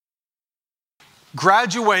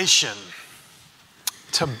Graduation,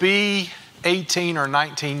 to be 18 or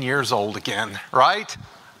 19 years old again, right?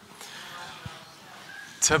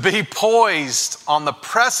 To be poised on the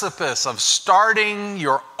precipice of starting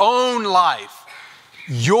your own life,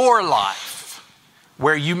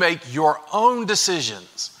 where you make your own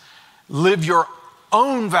decisions, live your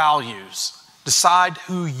own values, decide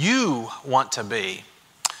who you want to be.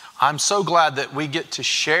 I'm so glad that we get to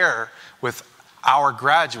share with our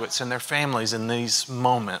graduates and their families in these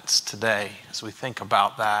moments today as we think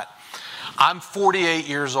about that. I'm 48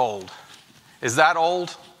 years old. Is that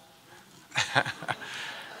old?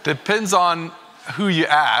 Depends on who you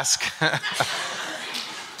ask.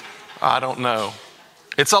 I don't know.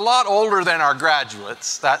 It's a lot older than our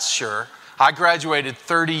graduates, that's sure. I graduated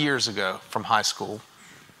 30 years ago from high school.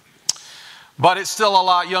 But it's still a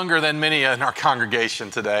lot younger than many in our congregation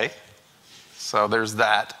today. So there's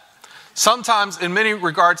that. Sometimes, in many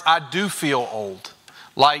regards, I do feel old.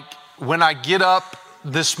 Like when I get up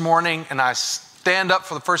this morning and I stand up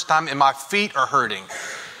for the first time and my feet are hurting.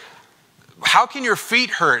 How can your feet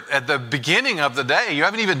hurt at the beginning of the day? You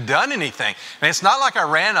haven't even done anything. And it's not like I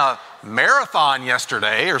ran a marathon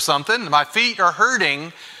yesterday or something. My feet are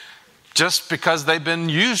hurting just because they've been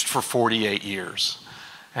used for 48 years.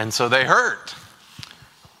 And so they hurt.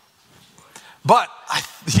 But,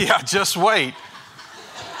 just wait.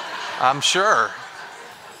 I'm sure.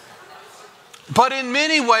 But in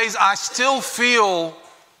many ways, I still feel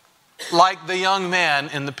like the young man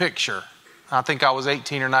in the picture. I think I was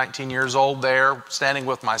 18 or 19 years old there, standing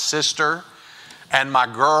with my sister and my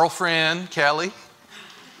girlfriend, Kelly,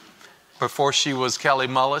 before she was Kelly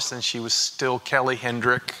Mullis and she was still Kelly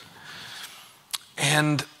Hendrick.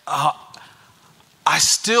 And I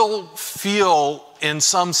still feel, in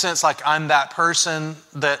some sense, like I'm that person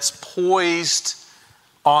that's poised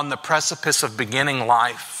on the precipice of beginning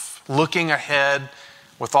life, looking ahead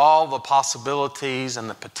with all the possibilities and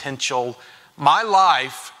the potential. My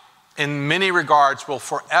life, in many regards, will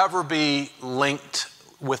forever be linked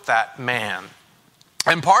with that man.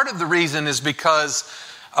 And part of the reason is because,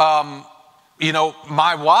 my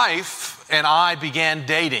wife and I began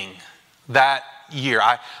dating that year.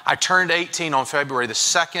 I turned 18 on February the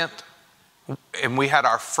 2nd, and we had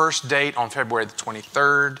our first date on February the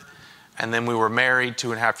 23rd. And then we were married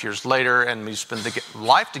 2.5 years later, and we spent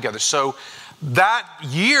life together. So that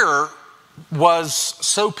year was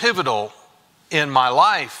so pivotal in my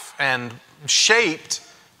life and shaped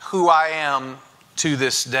who I am to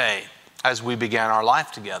this day as we began our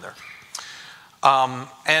life together.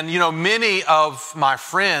 Many of my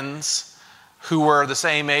friends who were the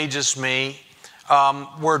same age as me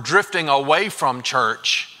were drifting away from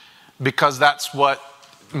church because that's what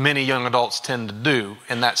many young adults tend to do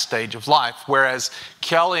in that stage of life, whereas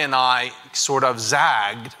Kelly and I sort of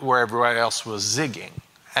zagged where everybody else was zigging.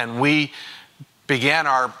 And we began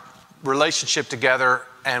our relationship together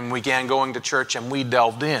and began going to church, and we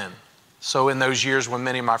delved in. So in those years when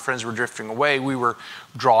many of my friends were drifting away, we were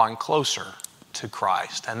drawing closer to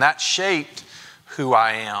Christ. And that shaped who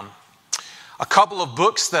I am. A couple of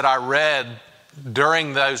books that I read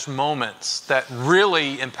during those moments that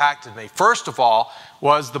really impacted me, first of all,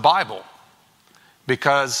 was the Bible.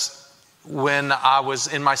 Because when I was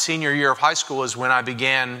in my senior year of high school is when I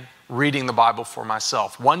began reading the Bible for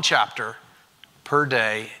myself. 1 chapter per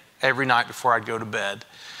day, every night before I'd go to bed.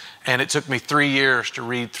 And it took me 3 years to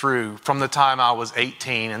read through from the time I was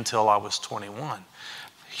 18 until I was 21.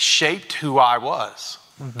 It shaped who I was.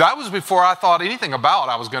 That was before I thought anything about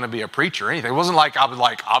I was going to be a preacher or anything. It wasn't like I was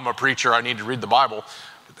like, I'm a preacher, I need to read the Bible.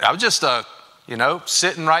 I was just,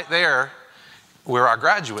 sitting right there where our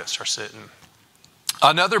graduates are sitting.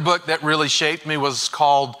 Another book that really shaped me was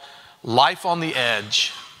called Life on the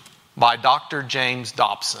Edge by Dr. James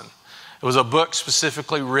Dobson. It was a book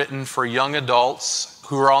specifically written for young adults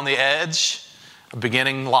who are on the edge of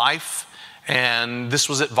beginning life. And this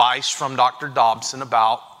was advice from Dr. Dobson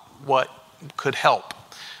about what could help.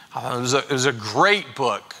 It was a great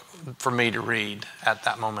book for me to read at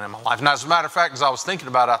that moment in my life. And as a matter of fact, as I was thinking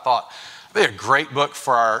about it, I thought, it'd be a great book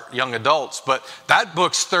for our young adults. But that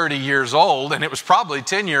book's 30 years old, and it was probably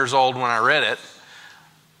 10 years old when I read it.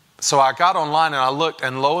 So I got online and I looked,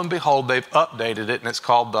 and lo and behold, they've updated it, and it's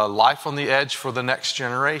called Life on the Edge for the Next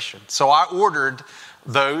Generation. So I ordered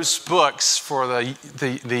those books for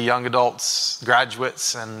the young adults,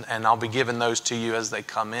 graduates, and I'll be giving those to you as they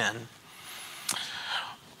come in.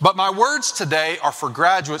 But my words today are for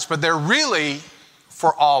graduates, but they're really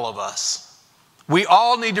for all of us. We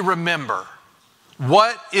all need to remember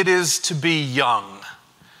what it is to be young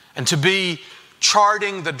and to be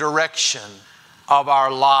charting the direction of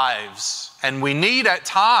our lives. And we need at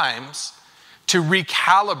times to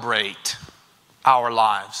recalibrate our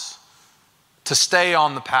lives, to stay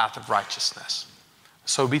on the path of righteousness.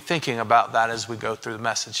 So be thinking about that as we go through the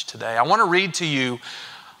message today. I want to read to you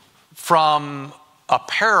from a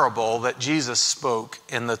parable that Jesus spoke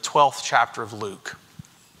in the 12th chapter of Luke.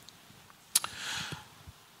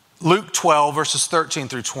 Luke 12, verses 13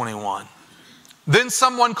 through 21. Then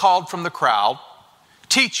someone called from the crowd,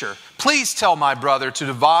 "Teacher, please tell my brother to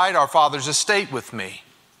divide our father's estate with me."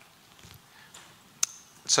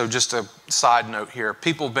 So just a side note here.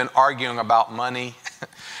 People have been arguing about money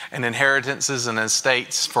and inheritances and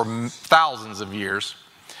estates for thousands of years.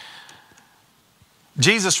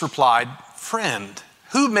 Jesus replied, "Friend,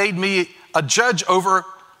 who made me a judge over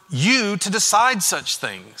you to decide such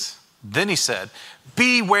things?" Then he said,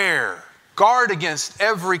 "Beware, guard against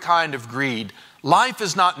every kind of greed. Life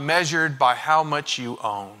is not measured by how much you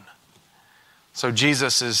own." So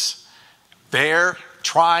Jesus is there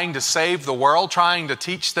trying to save the world, trying to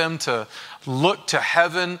teach them to look to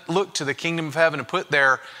heaven, look to the kingdom of heaven, and put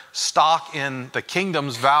their stock in the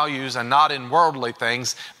kingdom's values and not in worldly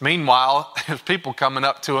things. Meanwhile, there's people coming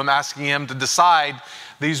up to him asking him to decide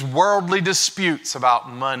these worldly disputes about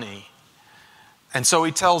money. And so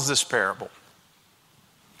he tells this parable.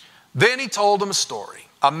 Then he told them a story.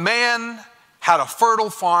 A man had a fertile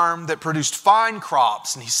farm that produced fine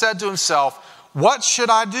crops, and he said to himself, "What should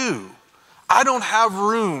I do? I don't have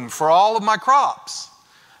room for all of my crops."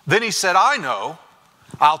 Then he said, "I know.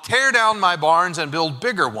 I'll tear down my barns and build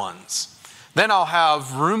bigger ones. Then I'll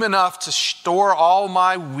have room enough to store all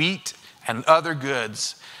my wheat and other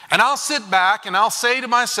goods. And I'll sit back and I'll say to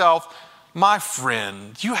myself, 'My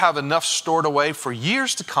friend, you have enough stored away for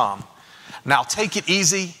years to come. Now take it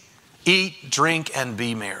easy, eat, drink, and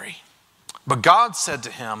be merry.' But God said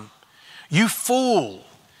to him, 'You fool,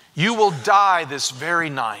 you will die this very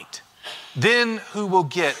night. Then who will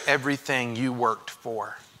get everything you worked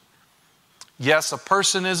for?' Yes, a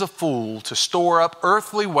person is a fool to store up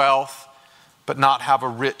earthly wealth, but not have a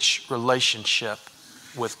rich relationship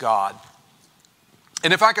with God."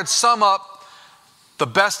 And if I could sum up the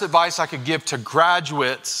best advice I could give to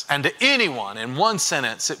graduates and to anyone in one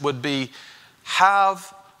sentence, it would be,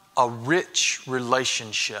 have a rich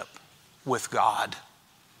relationship with God.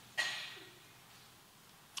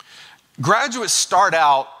 Graduates start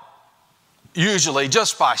out usually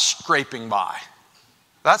just by scraping by.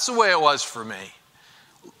 That's the way it was for me.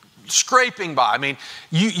 Scraping by. I mean,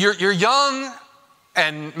 you're young,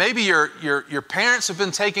 and maybe your parents have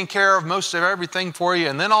been taking care of most of everything for you,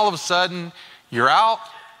 and then all of a sudden you're out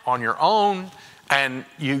on your own, and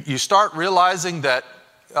you start realizing that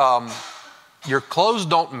your clothes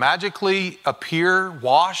don't magically appear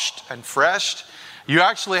washed and fresh. You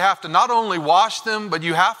actually have to not only wash them, but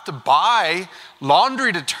you have to buy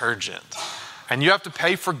laundry detergent. And you have to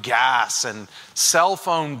pay for gas and cell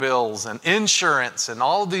phone bills and insurance and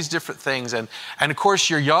all of these different things. And of course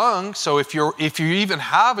you're young, so if you even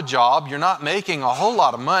have a job, you're not making a whole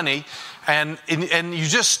lot of money. And you're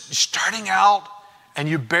just starting out and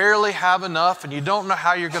you barely have enough and you don't know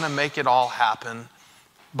how you're going to make it all happen.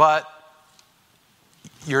 But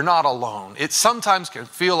you're not alone. It sometimes can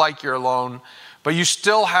feel like you're alone, but you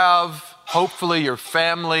still have, hopefully, your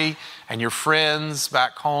family and your friends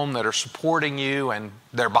back home that are supporting you, and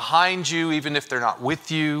they're behind you even if they're not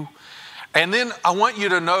with you. And then I want you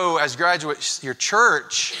to know, as graduates, your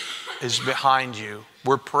church is behind you.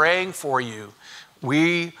 We're praying for you.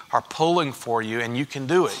 We are pulling for you, and you can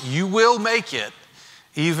do it. You will make it,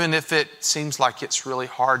 even if it seems like it's really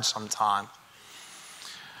hard sometime.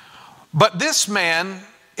 But this man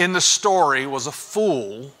in the story was a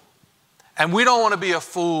fool, and we don't want to be a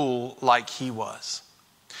fool like he was.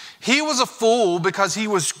 He was a fool because he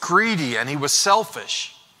was greedy and he was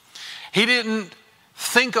selfish. He didn't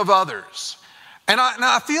think of others. And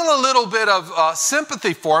I feel a little bit of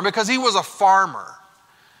sympathy for him because he was a farmer.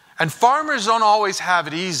 And farmers don't always have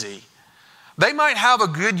it easy. They might have a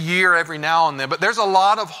good year every now and then, but there's a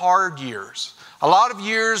lot of hard years. A lot of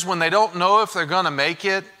years when they don't know if they're going to make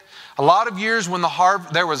it. A lot of years when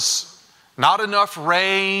there was not enough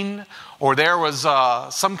rain, or there was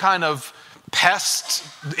some kind of pests,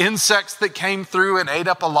 insects that came through and ate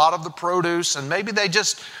up a lot of the produce, and maybe they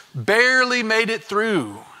just barely made it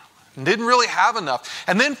through and didn't really have enough.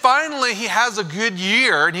 And then finally he has a good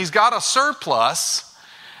year and he's got a surplus,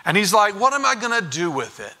 and he's like, what am I going to do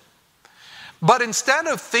with it? But instead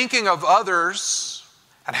of thinking of others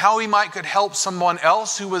and how he could help someone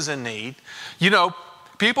else who was in need,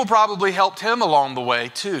 people probably helped him along the way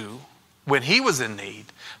too when he was in need.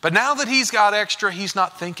 But now that he's got extra, he's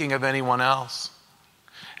not thinking of anyone else.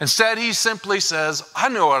 Instead, he simply says, I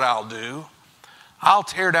know what I'll do. I'll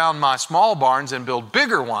tear down my small barns and build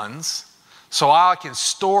bigger ones so I can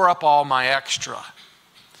store up all my extra.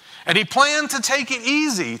 And he planned to take it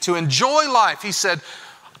easy, to enjoy life. He said,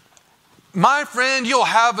 my friend, you'll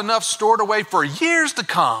have enough stored away for years to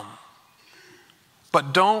come.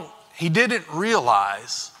 But he didn't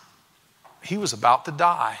realize he was about to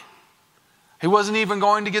die. He wasn't even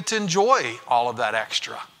going to get to enjoy all of that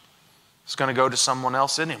extra. It's going to go to someone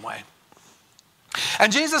else anyway.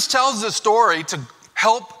 And Jesus tells this story to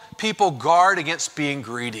help people guard against being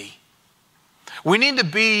greedy. We need to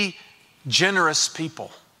be generous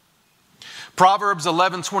people. Proverbs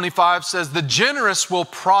 11:25 says, the generous will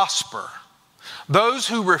prosper. Those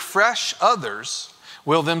who refresh others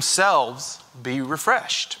will themselves be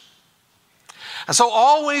refreshed. And so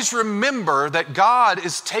always remember that God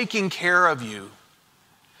is taking care of you.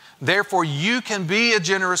 Therefore, you can be a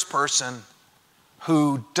generous person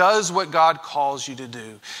who does what God calls you to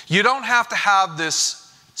do. You don't have to have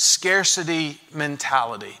this scarcity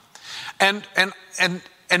mentality. And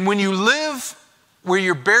when you live where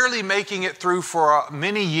you're barely making it through for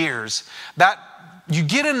many years, that you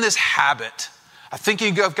get in this habit of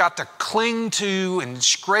thinking you've got to cling to and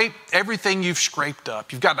scrape everything you've scraped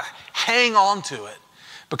up. You've got to hang on to it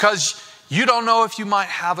because you don't know if you might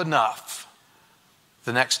have enough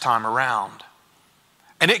the next time around.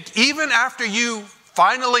 And even after you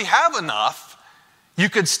finally have enough, you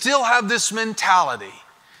could still have this mentality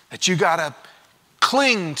that you got to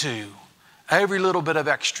cling to every little bit of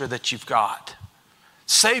extra that you've got.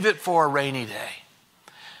 Save it for a rainy day.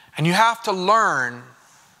 And you have to learn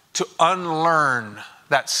to unlearn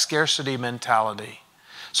that scarcity mentality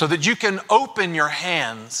so that you can open your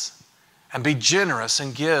hands and be generous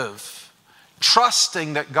and give,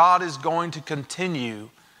 trusting that God is going to continue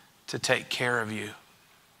to take care of you.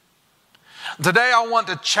 Today I want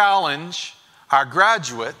to challenge our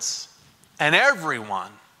graduates and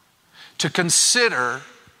everyone to consider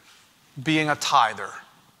being a tither.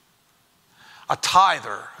 A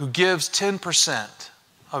tither who gives 10%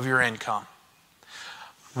 of your income.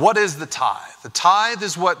 What is the tithe? The tithe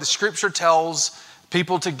is what the scripture tells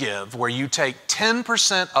people to give, where you take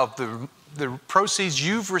 10% of the proceeds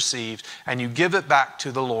you've received and you give it back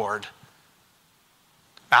to the Lord.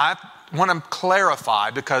 Now, I want to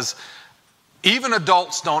clarify because even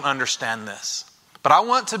adults don't understand this. But I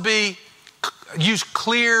want to use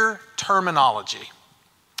clear terminology.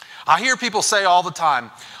 I hear people say all the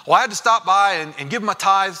time, well, I had to stop by and give my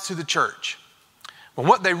tithes to the church. But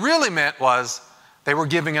what they really meant was they were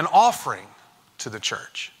giving an offering to the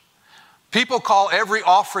church. People call every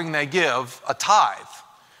offering they give a tithe,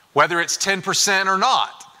 whether it's 10% or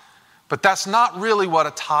not. But that's not really what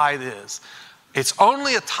a tithe is. It's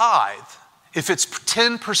only a tithe if it's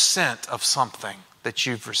 10% of something that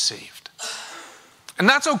you've received. And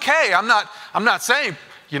that's okay. I'm not saying,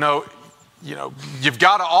 you've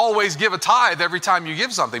got to always give a tithe every time you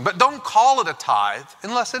give something. But don't call it a tithe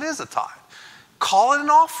unless it is a tithe. Call it an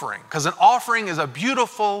offering, because an offering is a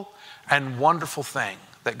beautiful and wonderful thing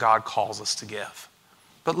that God calls us to give.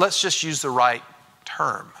 But let's just use the right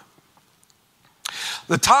term.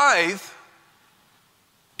 The tithe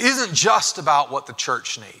isn't just about what the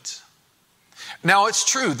church needs. Now, it's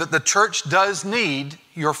true that the church does need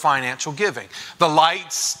your financial giving. The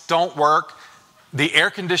lights don't work. The air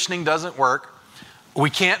conditioning doesn't work. We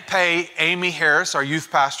can't pay Amy Harris, our youth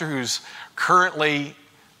pastor, who's currently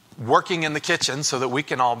working in the kitchen so that we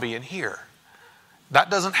can all be in here.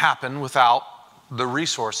 That doesn't happen without the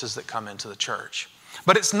resources that come into the church.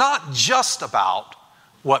 But it's not just about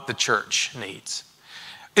what the church needs.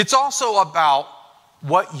 It's also about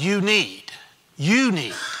what you need. You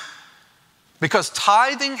need. Because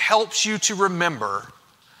tithing helps you to remember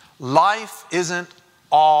life isn't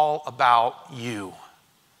all about you.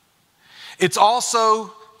 It's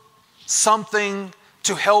also something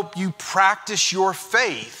to help you practice your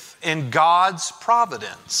faith in God's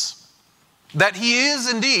providence. That He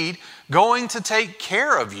is indeed going to take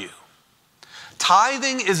care of you.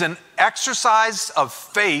 Tithing is an exercise of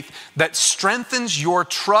faith that strengthens your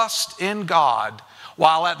trust in God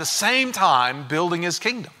while at the same time building His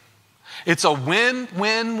kingdom. It's a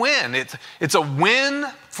win-win-win. It's a win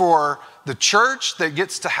for the church that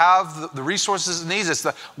gets to have the resources it needs. It's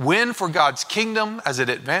the win for God's kingdom as it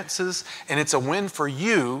advances. And it's a win for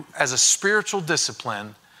you as a spiritual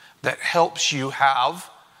discipline that helps you have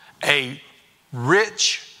a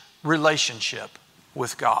rich relationship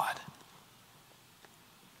with God.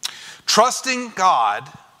 Trusting God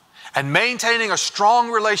and maintaining a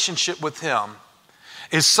strong relationship with Him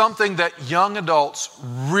is something that young adults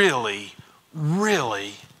really,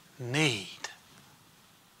 really need.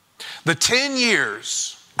 The 10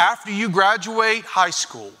 years after you graduate high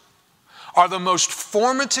school are the most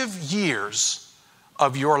formative years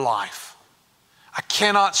of your life. I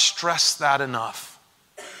cannot stress that enough.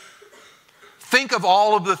 Think of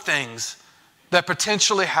all of the things that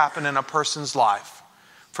potentially happen in a person's life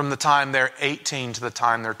from the time they're 18 to the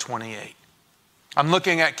time they're 28. I'm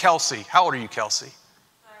looking at Kelsey. How old are you, Kelsey?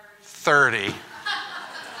 30.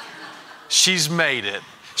 She's made it.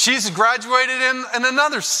 She's graduated in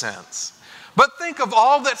another sense. But think of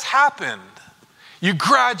all that's happened. You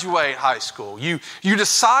graduate high school. You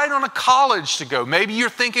decide on a college to go. Maybe you're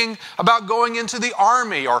thinking about going into the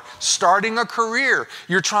army or starting a career.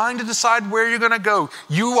 You're trying to decide where you're going to go.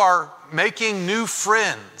 You are making new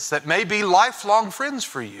friends that may be lifelong friends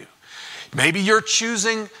for you. Maybe you're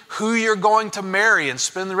choosing who you're going to marry and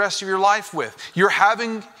spend the rest of your life with. You're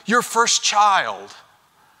having your first child.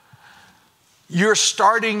 You're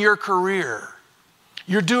starting your career.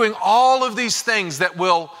 You're doing all of these things that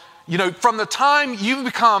will, from the time you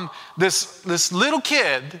become this little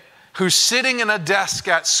kid who's sitting in a desk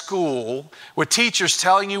at school with teachers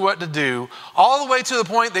telling you what to do, all the way to the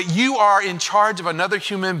point that you are in charge of another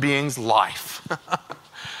human being's life.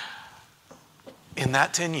 In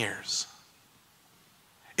that 10 years.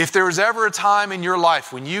 If there was ever a time in your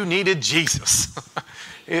life when you needed Jesus,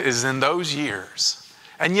 it is in those years.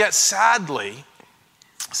 And yet, sadly,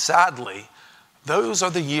 those are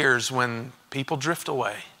the years when people drift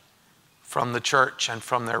away from the church and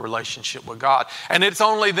from their relationship with God. And it's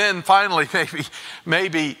only then, finally,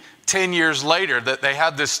 maybe 10 years later, that they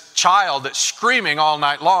have this child that's screaming all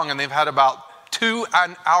night long, and they've had about 2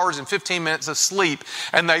 hours and 15 minutes of sleep,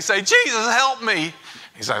 and they say, "Jesus, help me."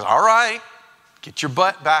 He says, "All right, get your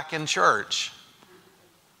butt back in church."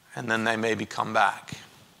 And then they maybe come back.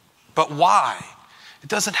 But why? It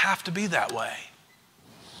doesn't have to be that way.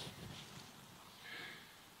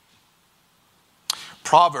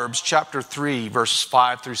 Proverbs chapter 3, verse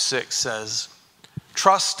 5 through 6 says,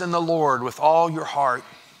 "Trust in the Lord with all your heart.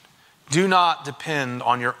 Do not depend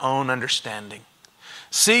on your own understanding.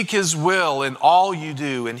 Seek His will in all you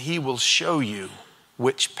do, and He will show you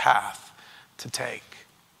which path to take."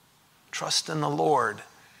 Trust in the Lord.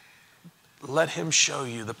 Let Him show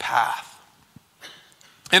you the path.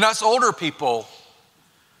 And us older people,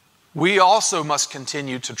 we also must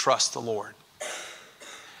continue to trust the Lord.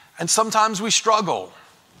 And sometimes we struggle.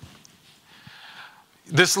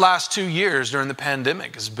 This last 2 years during the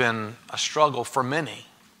pandemic has been a struggle for many.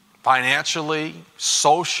 Financially,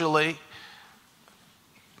 socially.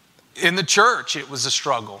 In the church, it was a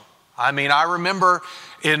struggle. I remember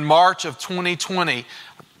in March of 2020,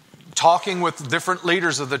 talking with different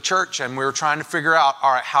leaders of the church, and we were trying to figure out,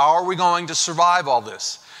 all right, how are we going to survive all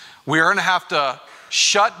this? We're going to have to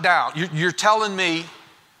shut down. You're telling me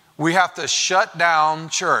we have to shut down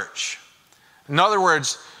church. In other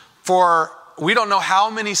words, for we don't know how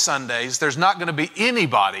many Sundays, there's not going to be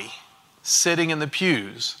anybody sitting in the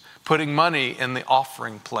pews putting money in the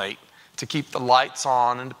offering plate to keep the lights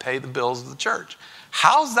on and to pay the bills of the church.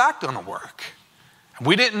 How's that going to work?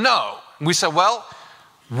 We didn't know. We said, well,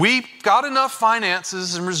 we've got enough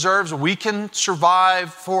finances and reserves. We can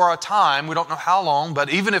survive for a time. We don't know how long, but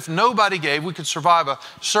even if nobody gave, we could survive a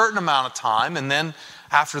certain amount of time. And then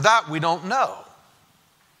after that, we don't know.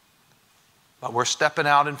 But we're stepping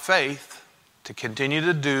out in faith to continue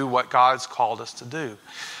to do what God's called us to do.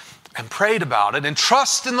 And prayed about it and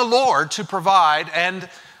trust in the Lord to provide. And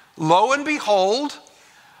lo and behold,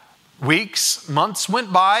 weeks, months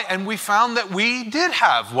went by, and we found that we did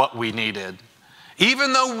have what we needed.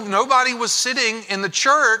 Even though nobody was sitting in the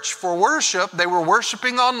church for worship, they were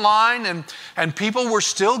worshiping online, and people were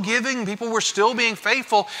still giving, people were still being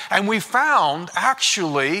faithful. And we found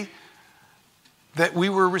actually that we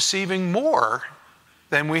were receiving more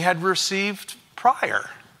than we had received prior.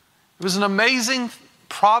 It was an amazing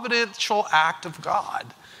providential act of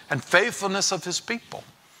God and faithfulness of His people.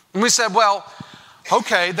 And we said, well,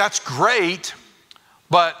 okay, that's great,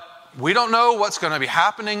 but we don't know what's going to be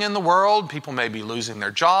happening in the world. People may be losing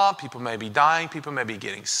their job. People may be dying. People may be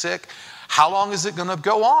getting sick. How long is it going to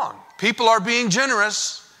go on? People are being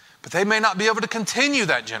generous, but they may not be able to continue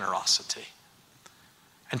that generosity.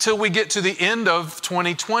 Until we get to the end of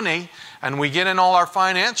 2020 and we get in all our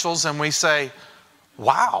financials and we say,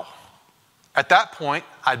 wow. At that point,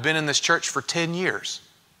 I'd been in this church for 10 years.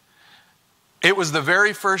 It was the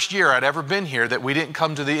very first year I'd ever been here that we didn't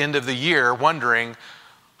come to the end of the year wondering,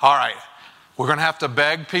 all right, we're going to have to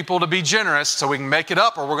beg people to be generous so we can make it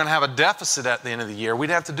up, or we're going to have a deficit at the end of the year. We'd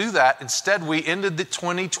have to do that. Instead, we ended the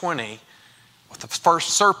 2020 with the first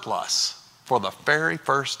surplus for the very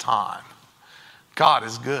first time. God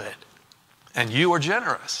is good, and you are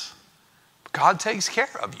generous. God takes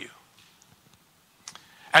care of you.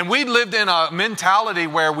 And we lived in a mentality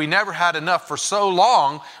where we never had enough for so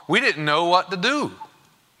long, we didn't know what to do.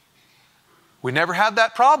 We never had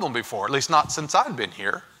that problem before, at least not since I've been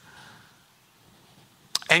here.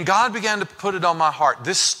 And God began to put it on my heart,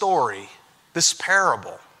 this story, this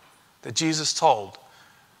parable that Jesus told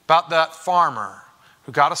about that farmer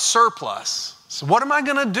who got a surplus. So what am I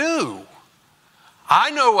going to do?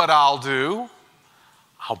 I know what I'll do.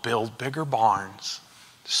 I'll build bigger barns,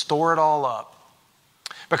 store it all up.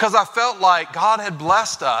 Because I felt like God had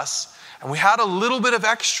blessed us and we had a little bit of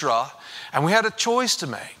extra and we had a choice to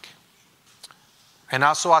make. And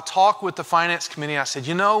so I talked with the finance committee. I said,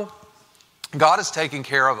 God is taking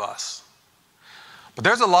care of us. But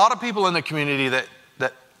there's a lot of people in the community that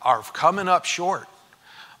are coming up short,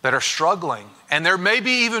 that are struggling. And there may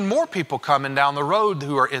be even more people coming down the road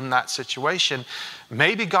who are in that situation.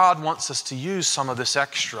 Maybe God wants us to use some of this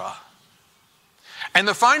extra. And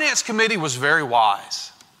the finance committee was very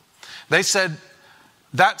wise. They said,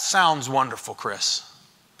 that sounds wonderful, Chris,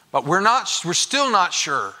 but we're still not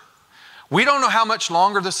sure. We don't know how much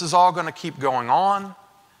longer this is all going to keep going on.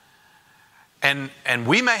 And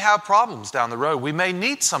we may have problems down the road. We may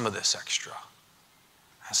need some of this extra.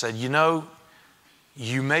 I said, you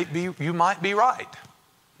might be right.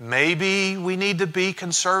 Maybe we need to be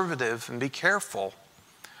conservative and be careful.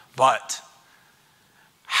 But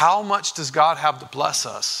how much does God have to bless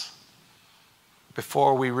us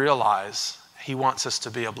before we realize He wants us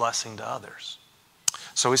to be a blessing to others?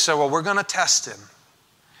 So we said, we're going to test Him.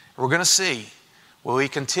 We're going to see, will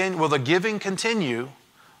the giving continue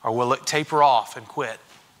or will it taper off and quit?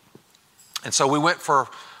 And so we went for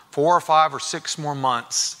 4 or 5 or 6 more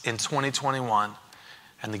months in 2021,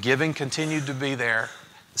 and the giving continued to be there.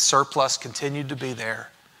 The surplus continued to be there.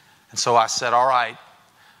 And so I said, all right,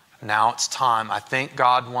 now it's time. I think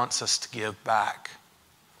God wants us to give back.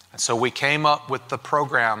 And so we came up with the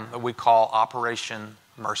program that we call Operation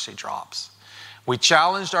Mercy Drops. We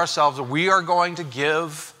challenged ourselves that we are going to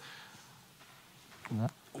give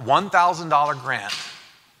 $1,000 grant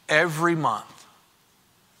every month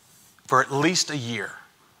for at least a year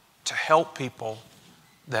to help people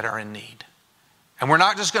that are in need. And we're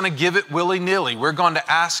not just going to give it willy-nilly. We're going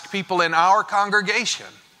to ask people in our congregation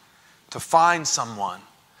to find someone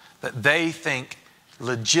that they think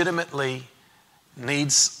legitimately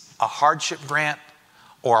needs a hardship grant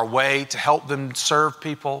or a way to help them serve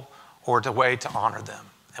people or a way to honor them.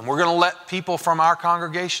 And we're going to let people from our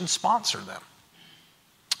congregation sponsor them.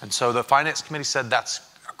 And so the finance committee said that's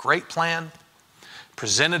a great plan.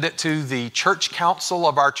 Presented it to the church council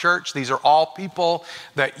of our church. These are all people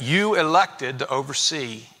that you elected to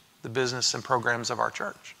oversee the business and programs of our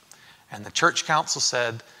church. And the church council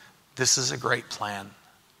said, this is a great plan.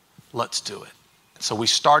 Let's do it. So we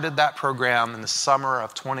started that program in the summer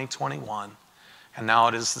of 2021. And now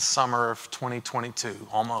it is the summer of 2022,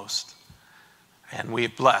 almost. And we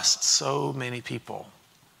have blessed so many people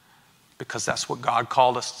because that's what God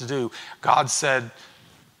called us to do. God said,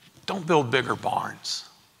 don't build bigger barns.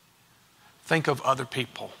 Think of other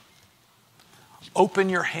people. Open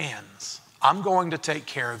your hands. I'm going to take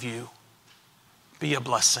care of you. Be a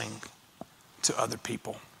blessing to other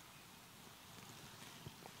people.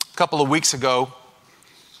 A couple of weeks ago,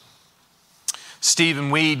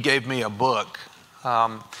 Stephen Weed gave me a book.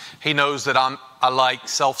 He knows that I like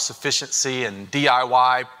self-sufficiency and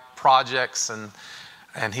DIY projects.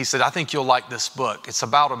 And he said, I think you'll like this book. It's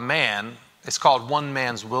about a man. It's called One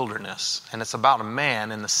Man's Wilderness, and it's about a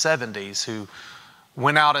man in the 70s who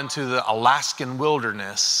went out into the Alaskan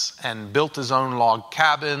wilderness and built his own log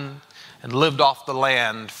cabin and lived off the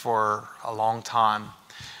land for a long time.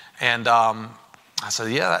 And I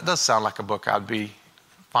said, yeah, that does sound like a book I'd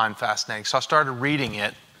find fascinating. So I started reading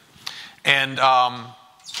it, and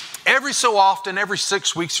every so often, every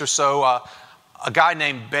 6 weeks or so, a guy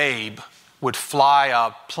named Babe would fly a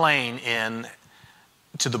plane in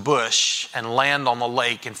to the bush and land on the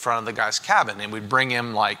lake in front of the guy's cabin. And we'd bring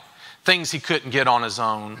him like things he couldn't get on his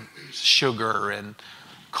own, sugar and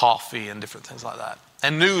coffee and different things like that,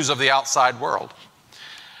 and news of the outside world.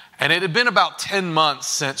 And it had been about 10 months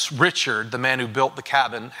since Richard, the man who built the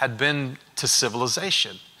cabin, had been to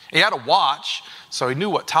civilization. He had a watch, so he knew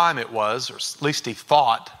what time it was, or at least he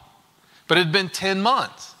thought. But it had been 10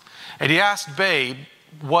 months. And he asked Babe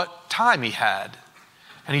what time he had.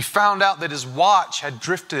 And he found out that his watch had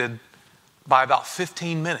drifted by about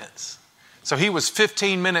 15 minutes. So he was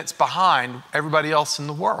 15 minutes behind everybody else in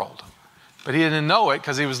the world. But he didn't know it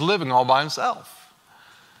because he was living all by himself.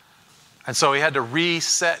 And so he had to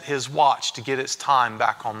reset his watch to get its time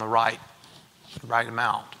back on the right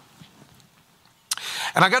amount.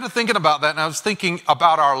 And I got to thinking about that, and I was thinking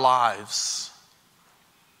about our lives.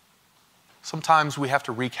 Sometimes we have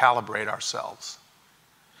to recalibrate ourselves.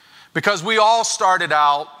 Because we all started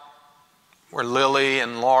out where Lily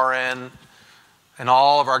and Lauren and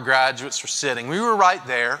all of our graduates were sitting. We were right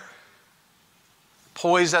there,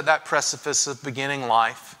 poised at that precipice of beginning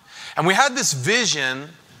life. And we had this vision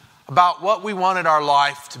about what we wanted our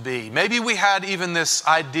life to be. Maybe we had even this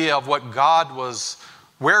idea of where God was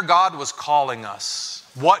calling us,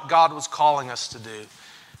 what God was calling us to do.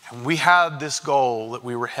 And we had this goal that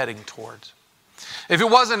we were heading towards. If it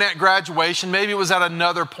wasn't at graduation, maybe it was at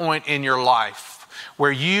another point in your life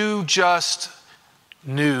where you just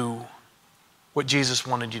knew what Jesus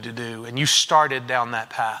wanted you to do and you started down that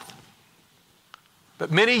path.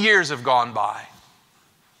 But many years have gone by.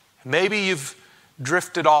 Maybe you've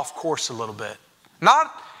drifted off course a little bit.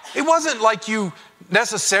 It wasn't like you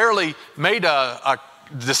necessarily made a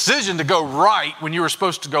decision to go right when you were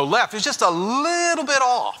supposed to go left. It's just a little bit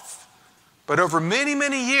off. But over many,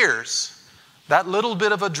 many years, that little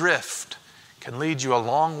bit of a drift can lead you a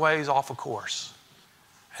long ways off a course.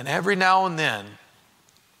 And every now and then,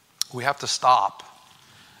 we have to stop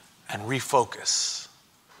and refocus.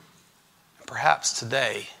 And perhaps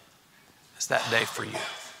today is that day for you.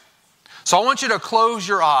 So I want you to close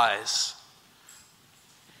your eyes.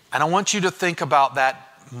 And I want you to think about that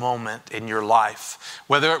moment in your life.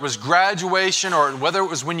 Whether it was graduation or whether it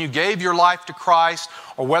was when you gave your life to Christ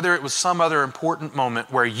or whether it was some other important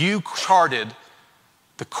moment where you charted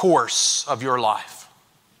the course of your life.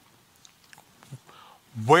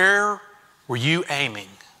 Where were you aiming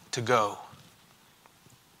to go?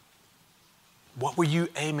 What were you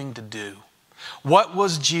aiming to do? What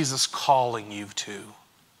was Jesus calling you to?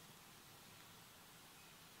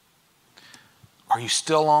 Are you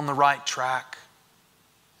still on the right track?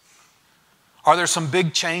 Are there some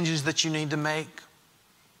big changes that you need to make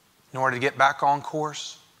in order to get back on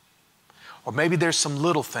course? Or maybe there's some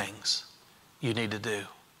little things you need to do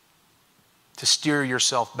to steer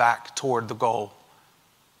yourself back toward the goal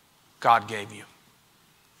God gave you.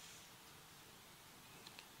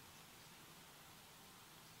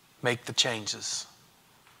 Make the changes.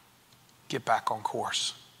 Get back on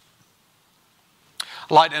course.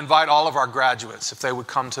 I'd like to invite all of our graduates, if they would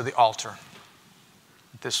come to the altar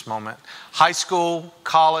at this moment. High school,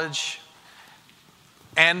 college,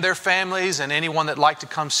 and their families, and anyone that'd like to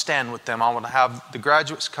come stand with them. I want to have the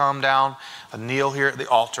graduates come down and kneel here at the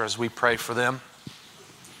altar as we pray for them.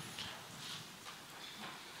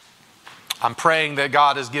 I'm praying that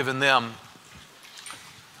God has given them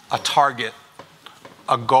a target,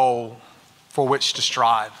 a goal for which to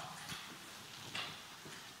strive.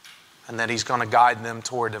 And that He's going to guide them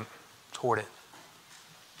toward it.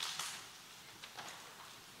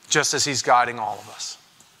 Just as He's guiding all of us.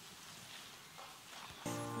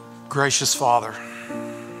 Gracious Father,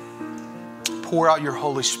 pour out your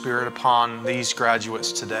Holy Spirit upon these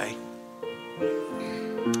graduates today.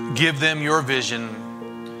 Give them your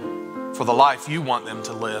vision for the life you want them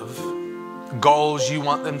to live, goals you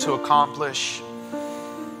want them to accomplish,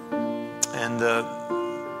 and the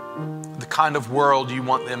kind of world you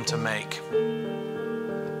want them to make.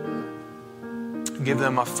 Give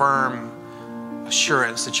them a firm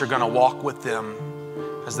assurance that you're going to walk with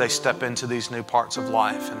them as they step into these new parts of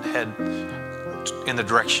life and head in the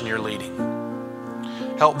direction you're leading.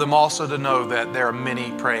 Help them also to know that there are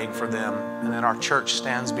many praying for them and that our church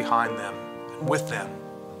stands behind them and with them.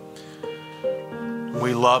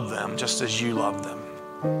 We love them just as you love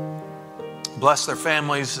them. Bless their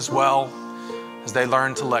families as well as they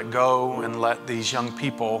learn to let go and let these young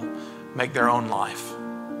people make their own life.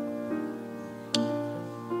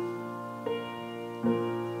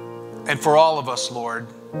 And for all of us, Lord,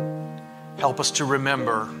 help us to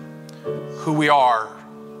remember who we are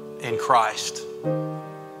in Christ.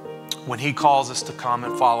 When He calls us to come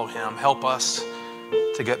and follow Him, help us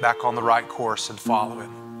to get back on the right course and follow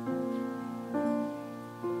Him.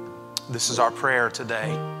 This is our prayer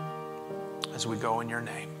today as we go in your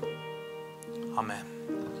name. Amen.